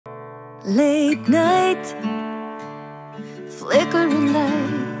Late night, flickering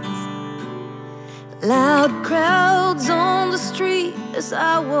lights, loud crowds on the street as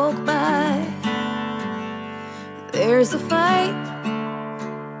I walk by. There's a fight,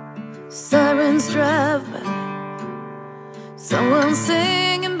 sirens drive by, someone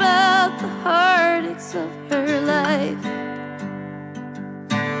singing about the heartaches of her life.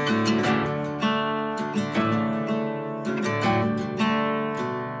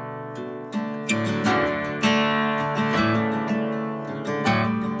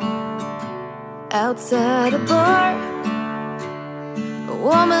 Outside a bar, a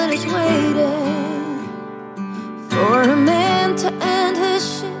woman is waiting for a man to end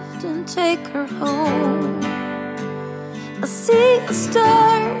his shift and take her home. I see a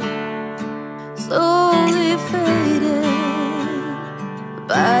star slowly fading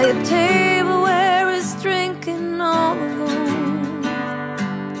by a table where he's drinking all alone.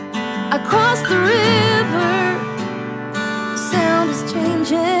 I cross the river, the sound is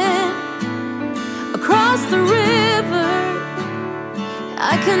changing. Across the river,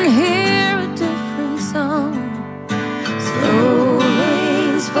 I can hear a different song. Slow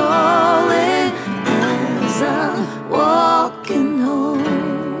rains falling as I'm walking home.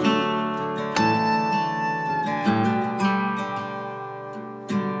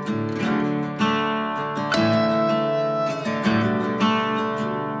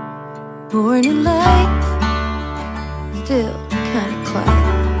 Morning light, still kinda quiet.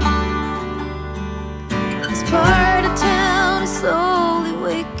 Part of town is slowly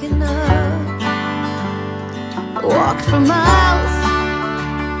waking up. I walked for miles,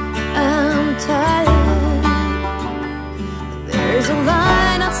 I'm tired. There's a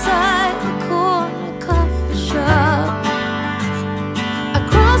line outside the corner coffee shop. I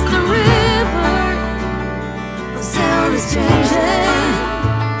crossed the river, the sound is changing.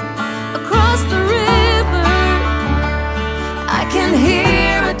 Across the river, I can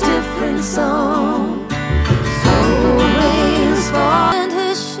hear a different song. Rains fall and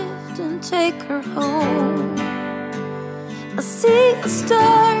his shift and take her home. I see a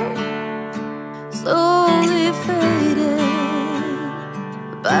star slowly fading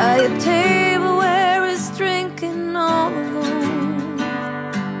by a table where he's drinking all alone.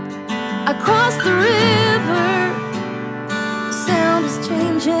 I cross the river, the sound is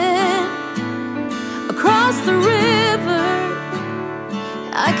changing. Across the river,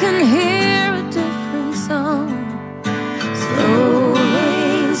 I can hear a different song. Slow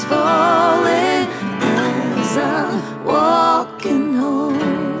rains falling as I'm walking home.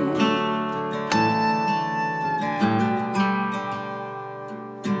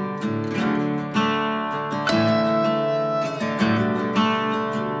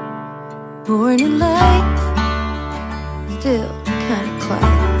 Morning light, still kinda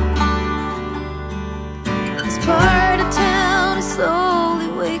quiet. This part of town is slowly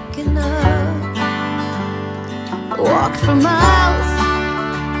waking up. Walked for miles,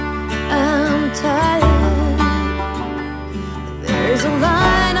 I'm tired. There's a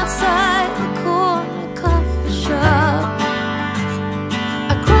line outside the corner coffee shop.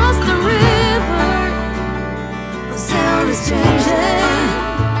 I crossed the river, the sound is changing.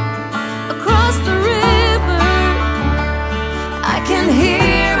 Across the river, I can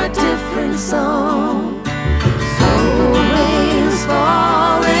hear a different song.